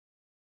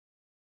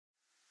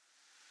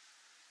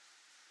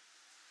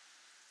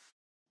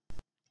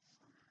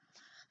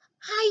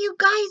Hi, you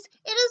guys.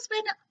 It has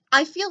been,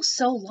 I feel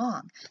so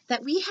long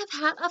that we have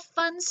had a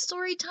fun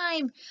story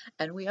time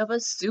and we have a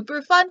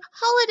super fun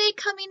holiday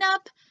coming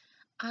up.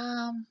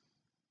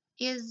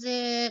 Is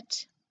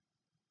it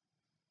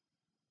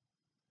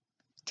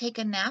take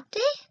a nap day?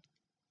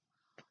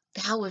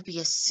 That would be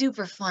a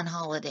super fun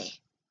holiday.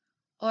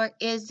 Or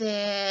is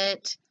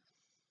it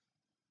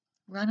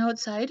run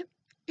outside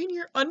in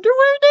your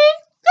underwear day?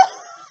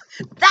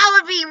 That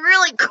would be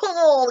really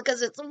cool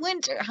because it's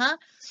winter, huh?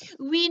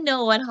 We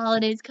know what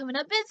holiday's coming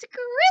up. It's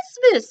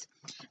Christmas.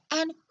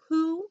 And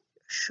who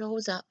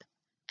shows up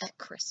at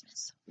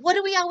Christmas? What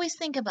do we always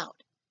think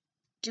about?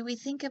 Do we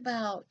think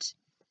about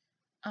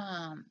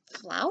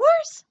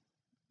flowers?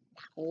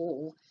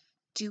 No.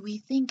 Do we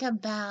think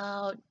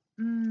about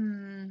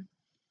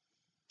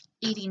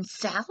eating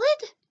salad?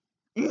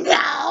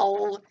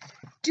 No.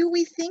 Do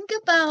we think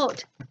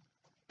about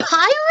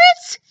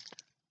pirates?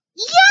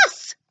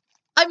 Yes.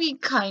 I mean,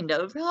 kind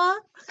of, huh?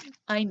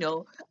 I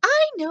know,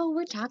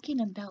 we're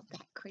talking about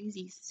that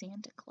crazy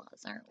Santa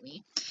Claus, aren't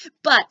we?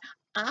 But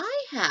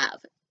I have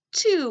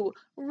two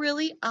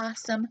really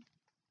awesome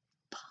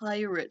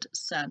pirate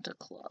Santa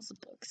Claus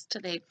books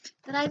today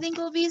that I think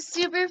will be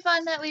super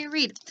fun that we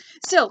read.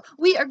 So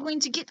we are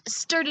going to get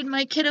started,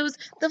 my kiddos.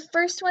 The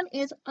first one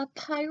is A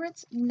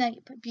Pirate's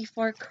Night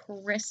Before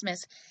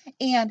Christmas,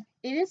 and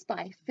it is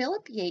by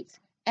Philip Yates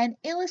and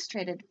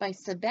illustrated by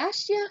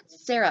Sebastian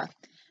Serra.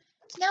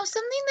 Now,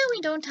 something that we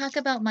don't talk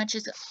about much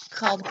is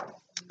called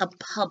a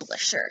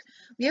publisher.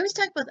 We always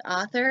talk about the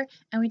author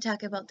and we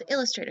talk about the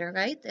illustrator,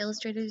 right? The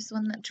illustrator is the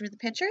one that drew the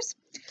pictures.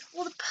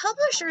 Well, the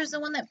publisher is the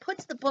one that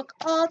puts the book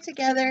all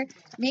together,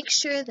 makes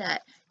sure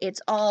that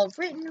it's all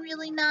written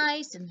really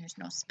nice and there's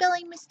no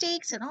spelling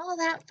mistakes and all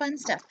that fun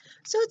stuff.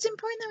 So it's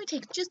important that we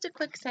take just a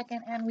quick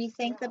second and we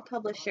thank the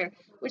publisher,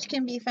 which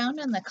can be found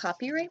on the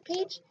copyright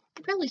page.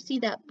 You probably see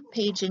that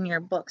page in your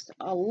books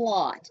a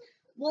lot.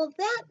 Well,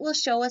 that will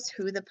show us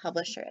who the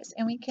publisher is,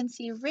 and we can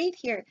see right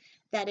here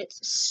that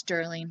it's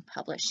Sterling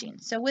Publishing.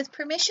 So with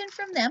permission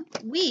from them,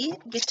 we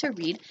get to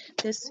read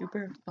this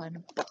super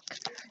fun book.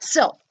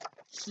 So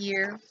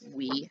here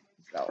we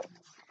go.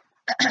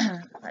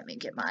 Let me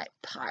get my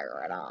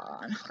pirate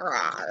on.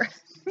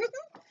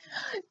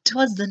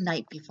 'Twas the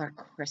night before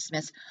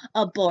Christmas,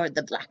 aboard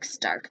the Black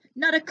Stark.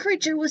 Not a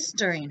creature was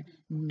stirring,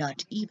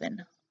 not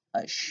even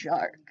a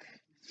shark.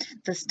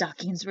 The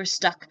stockings were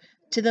stuck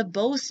to the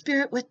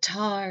bowsprit with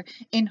tar,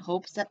 in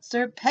hopes that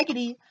Sir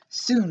Peggotty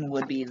soon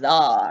would be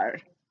thar.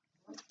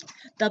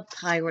 The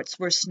pirates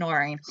were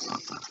snoring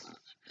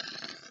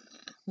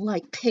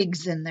like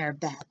pigs in their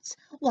beds,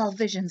 while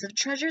visions of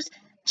treasures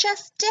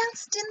just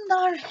danced in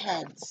their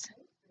heads.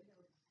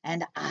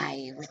 And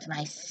I, with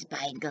my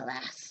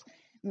spyglass,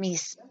 me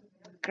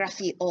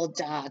scruffy old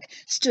dog,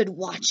 stood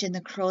watch in the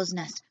crow's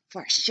nest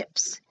for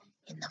ships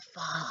in the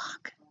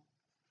fog.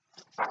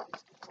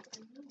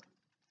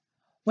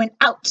 When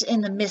out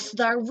in the mist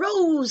there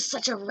rose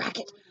such a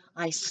racket,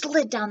 I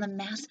slid down the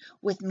mast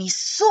with me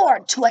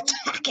sword to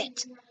attack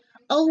it.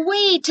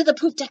 Away to the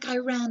poop deck I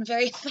ran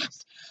very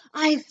fast.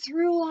 I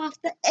threw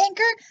off the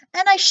anchor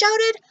and I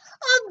shouted,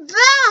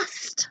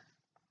 "Avast!"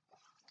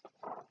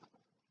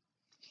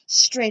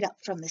 Straight up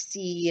from the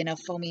sea in a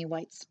foamy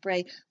white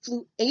spray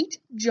flew 8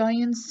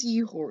 giant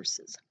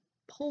seahorses,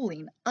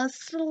 pulling a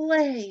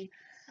sleigh.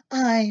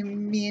 I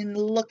mean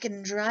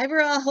looking driver,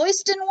 a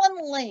hoisting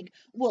one leg,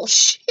 will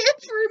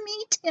shiver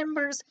me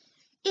timbers.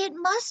 It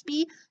must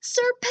be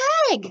Sir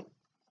Peg.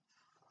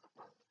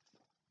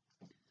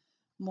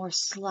 More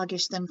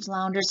sluggish than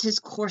flounders, his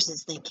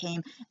coursers they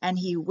came, and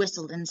he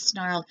whistled and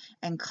snarled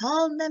and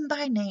called them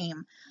by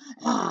name.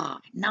 Ah,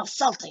 now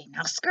Salty,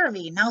 now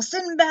Scurvy, now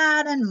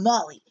Sinbad and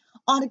Molly,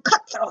 on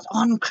Cutthroat,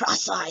 on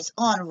Cross-Eyes,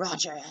 on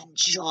Roger and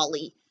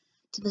Jolly.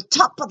 To the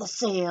top of the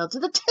sail, to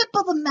the tip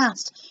of the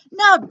mast,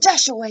 now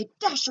dash away,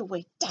 dash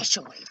away, dash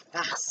away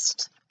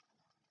fast.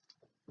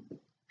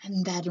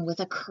 And then with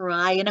a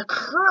cry and a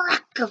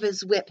crack of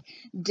his whip,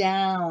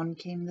 down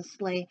came the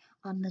sleigh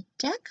on the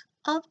deck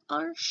of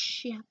our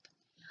ship.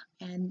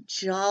 And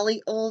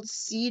jolly old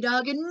Sea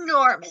Dog,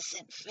 enormous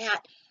and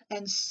fat,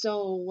 and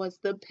so was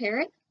the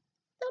parrot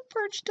that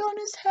perched on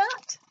his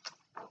hat.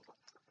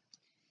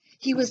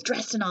 He was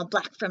dressed in all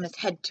black from his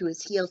head to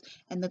his heels,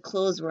 and the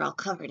clothes were all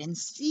covered in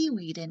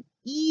seaweed and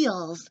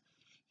eels.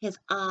 His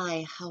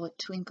eye, how it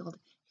twinkled,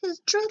 his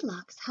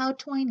dreadlocks, how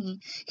tiny,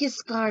 his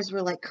scars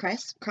were like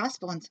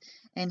crossbones,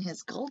 and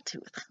his gold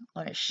tooth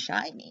was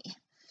shiny.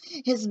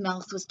 His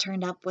mouth was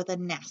turned up with a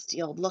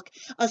nasty old look,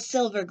 a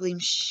silver gleam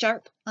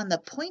sharp on the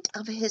point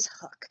of his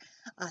hook.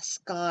 A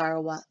scar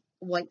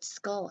white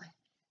skull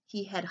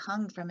he had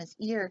hung from his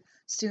ear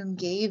soon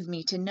gave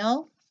me to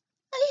know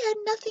I had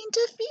nothing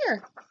to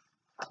fear.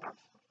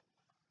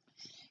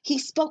 He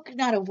spoke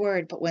not a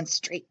word, but went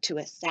straight to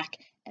his sack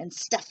and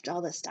stuffed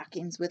all the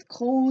stockings with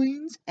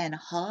coins and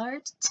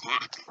hard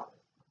tack.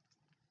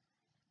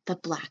 The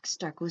Black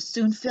Stark was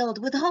soon filled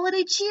with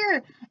holiday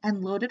cheer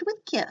and loaded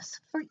with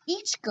gifts for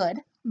each good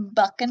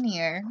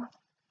buccaneer.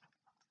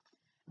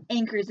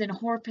 Anchors and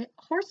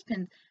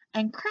horsepins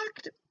and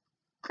cracked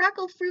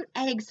crackle fruit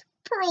eggs,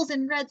 pearls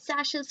in red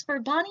sashes for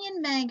Bonnie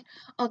and Meg,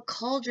 a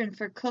cauldron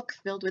for Cook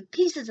filled with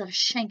pieces of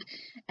shank,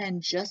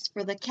 and just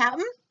for the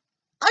captain,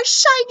 a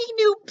shiny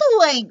new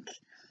plank.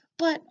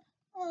 But,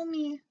 oh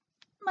me,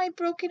 my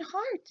broken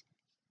heart,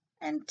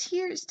 and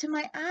tears to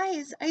my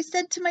eyes, I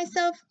said to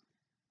myself,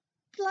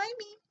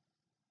 Blimey,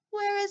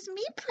 where is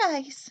me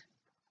prize?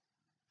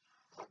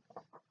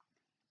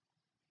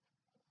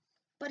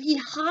 But he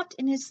hopped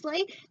in his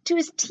sleigh, to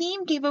his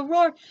team gave a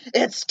roar,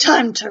 It's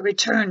time to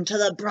return to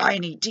the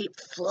briny deep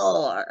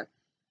floor.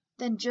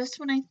 Then just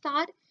when I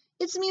thought,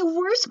 it's me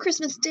worst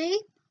Christmas day,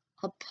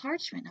 a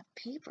parchment of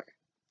paper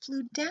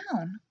flew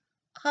down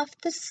off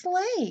the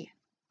sleigh.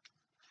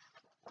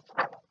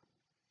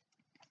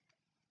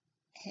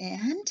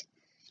 And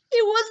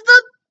it was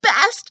the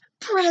best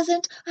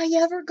present I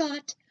ever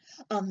got.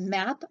 A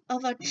map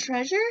of a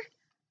treasure.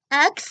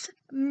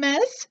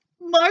 Xmas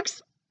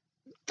marks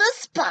the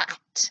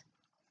spot.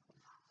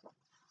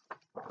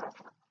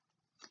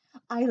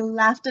 I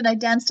laughed and I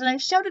danced and I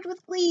shouted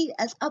with glee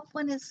as up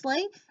went his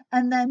sleigh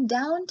and then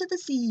down to the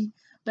sea.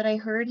 But I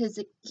heard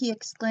he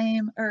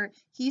exclaim,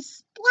 he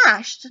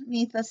splashed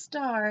 'neath a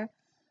star,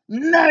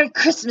 Merry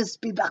Christmas,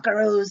 be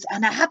buckaroos,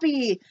 and a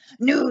Happy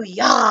New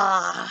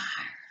Year.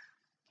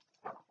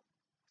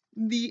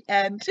 The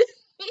end.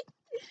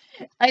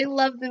 I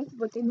love this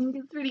book. I think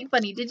it's really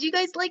funny. Did you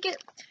guys like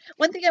it?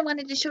 One thing I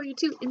wanted to show you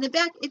too, in the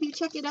back, if you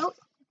check it out,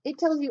 it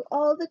tells you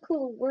all the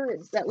cool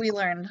words that we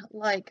learned,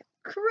 like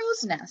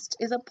crow's nest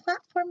is a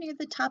platform near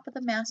the top of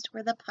the mast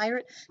where the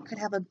pirate could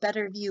have a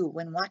better view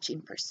when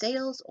watching for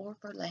sails or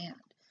for land.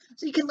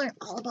 So you can learn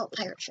all about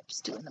pirate ships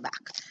too in the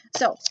back.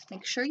 So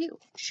make sure you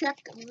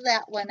check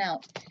that one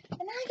out. And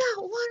I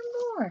got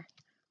one more,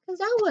 because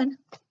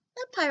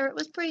that pirate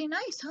was pretty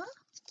nice, huh?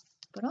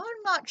 But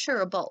I'm not sure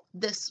about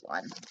this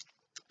one.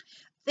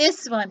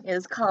 This one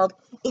is called,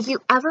 If You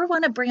Ever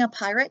Want to Bring a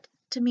Pirate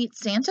to Meet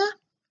Santa,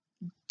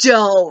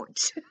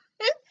 Don't.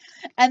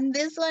 And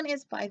this one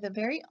is by the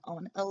very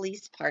own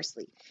Elise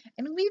Parsley.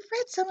 And we've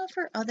read some of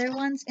her other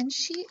ones, and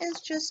she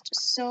is just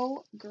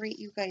so great,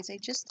 you guys. I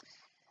just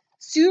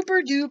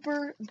super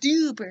duper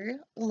duper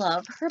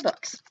love her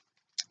books.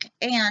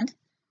 And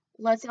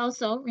let's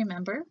also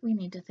remember, we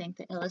need to thank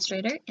the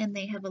illustrator, and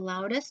they have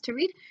allowed us to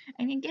read.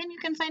 And again, you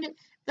can find it,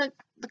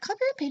 the cover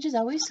page is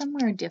always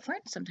somewhere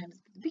different. Sometimes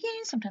at the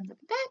beginning, sometimes at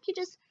the back.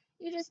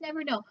 You just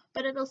never know.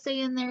 But it'll say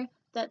in there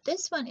that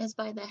this one is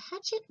by the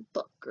Hatchet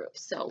Book Group.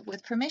 So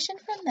with permission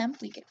from them,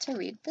 we get to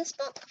read this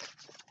book.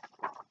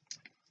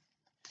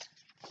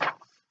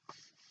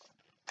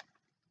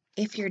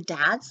 If your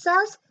dad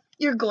says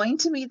you're going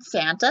to meet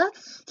Santa,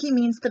 he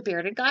means the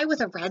bearded guy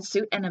with a red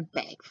suit and a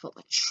bag full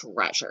of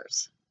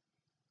treasures.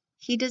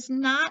 He does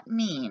not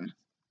mean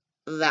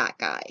that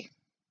guy.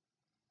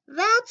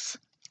 That's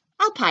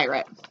a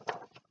pirate.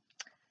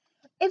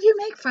 If you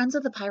make friends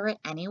with a pirate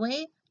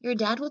anyway, your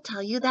dad will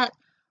tell you that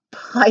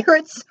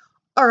pirates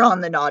are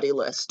on the naughty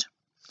list.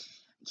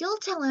 You'll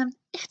tell him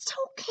it's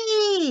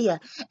okay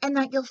and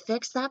that you'll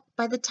fix that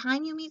by the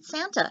time you meet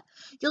Santa.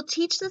 You'll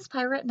teach this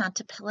pirate not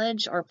to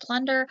pillage or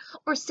plunder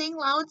or sing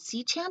loud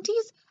sea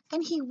chanties,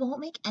 and he won't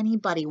make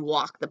anybody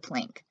walk the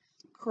plank.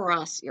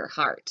 Cross your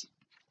heart.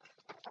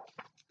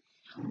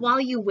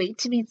 While you wait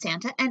to meet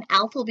Santa, and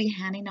Alf will be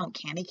handing out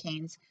candy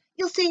canes,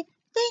 you'll say,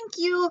 thank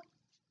you,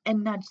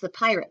 and nudge the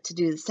pirate to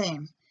do the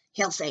same.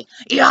 He'll say,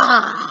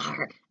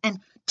 yar, and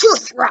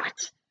tooth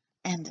rot,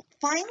 and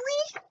finally,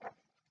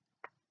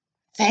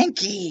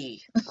 thank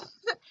ye.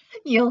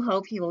 You'll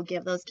hope he will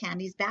give those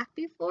candies back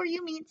before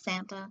you meet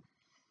Santa.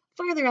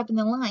 Farther up in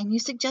the line, you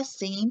suggest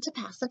singing to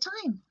pass the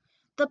time.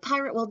 The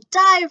pirate will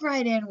dive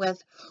right in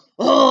with,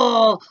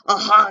 oh, a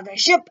hog I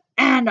ship,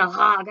 and a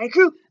hog I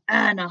crew,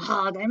 and a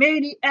hog I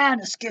matey, and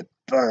a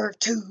skipper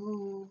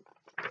too.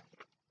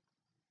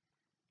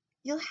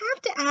 You'll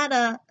have to add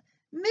a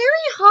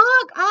Merry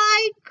Hog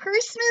Eye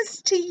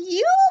Christmas to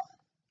you,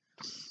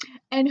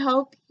 and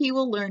hope he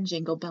will learn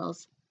Jingle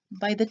Bells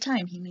by the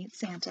time he meets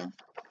Santa.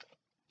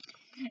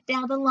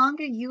 Now, the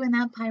longer you and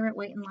that pirate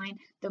wait in line,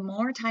 the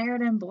more tired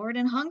and bored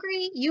and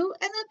hungry you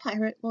and that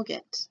pirate will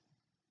get.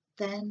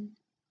 Then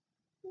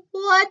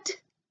what?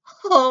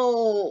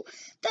 Oh,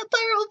 that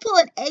pirate will pull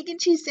an egg and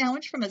cheese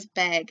sandwich from his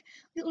bag.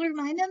 It will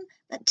remind him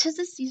that 'tis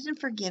the season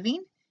for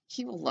giving.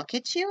 He will look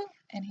at you,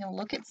 and he'll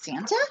look at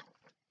Santa,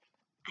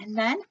 and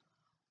then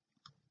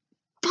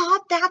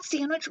pop that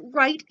sandwich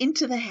right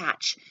into the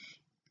hatch.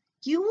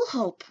 You will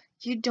hope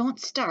you don't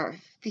starve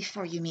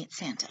before you meet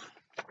Santa.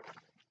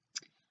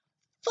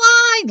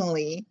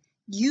 Finally,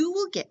 you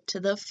will get to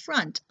the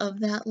front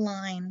of that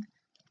line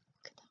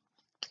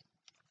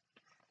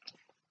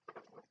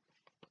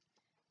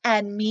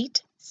and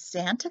meet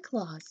Santa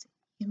Claus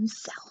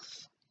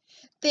himself.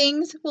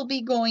 Things will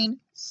be going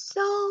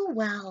so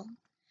well.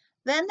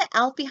 Then the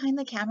elf behind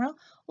the camera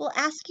will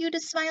ask you to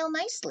smile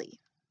nicely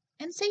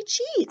and say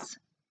cheese.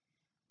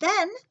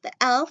 Then the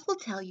elf will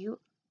tell you,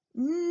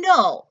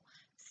 no,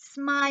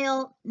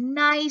 smile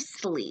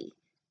nicely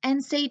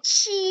and say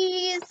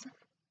cheese.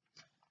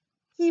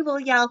 He will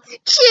yell,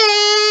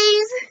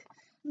 cheese!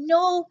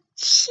 no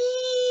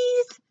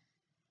cheese.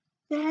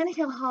 Then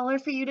he'll holler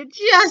for you to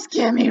just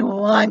give me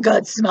one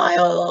good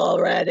smile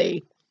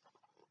already.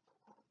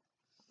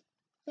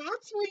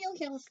 That's when you'll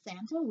hear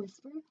Santa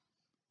whisper,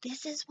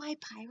 "This is why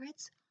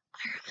pirates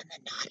are on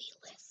the naughty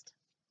list."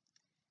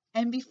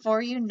 And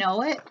before you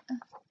know it,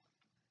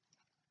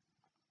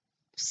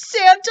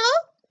 Santa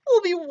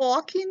will be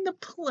walking the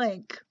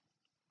plank.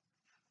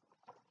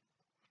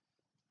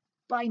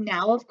 By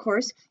now, of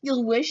course,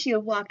 you'll wish you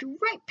had walked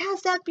right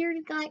past that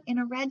bearded guy in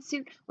a red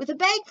suit with a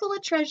bag full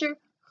of treasure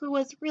who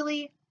was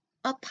really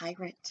a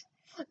pirate.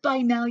 By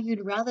now,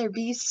 you'd rather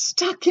be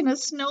stuck in a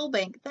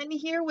snowbank than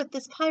here with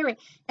this pirate.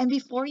 And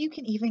before you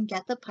can even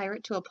get the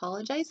pirate to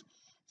apologize,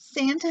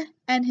 Santa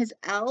and his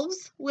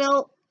elves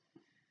will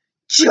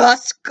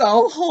just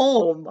go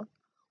home.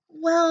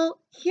 Well,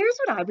 here's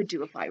what I would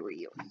do if I were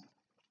you.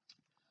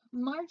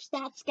 March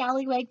that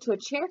scallywag to a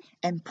chair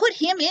and put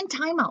him in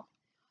timeout.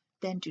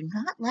 Then do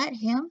not let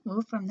him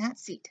move from that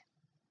seat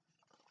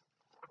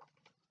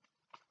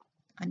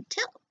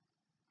until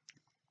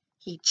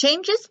he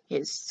changes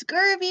his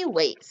scurvy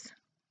ways.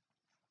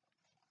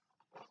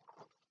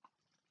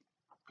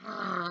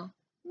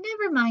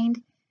 Never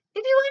mind.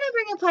 If you want to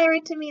bring a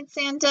pirate to meet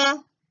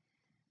Santa,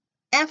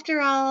 after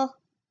all,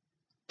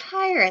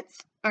 pirates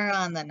are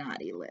on the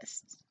naughty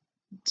list.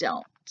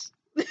 Don't.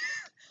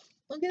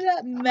 Look at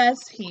that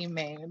mess he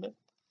made.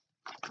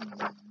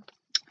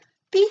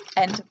 The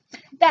end.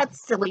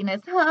 That's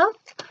silliness, huh?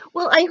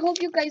 Well, I hope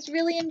you guys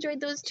really enjoyed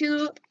those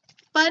two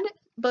fun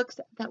books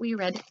that we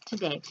read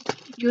today.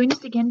 Join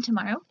us again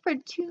tomorrow for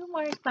 2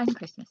 more fun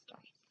Christmas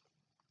stories.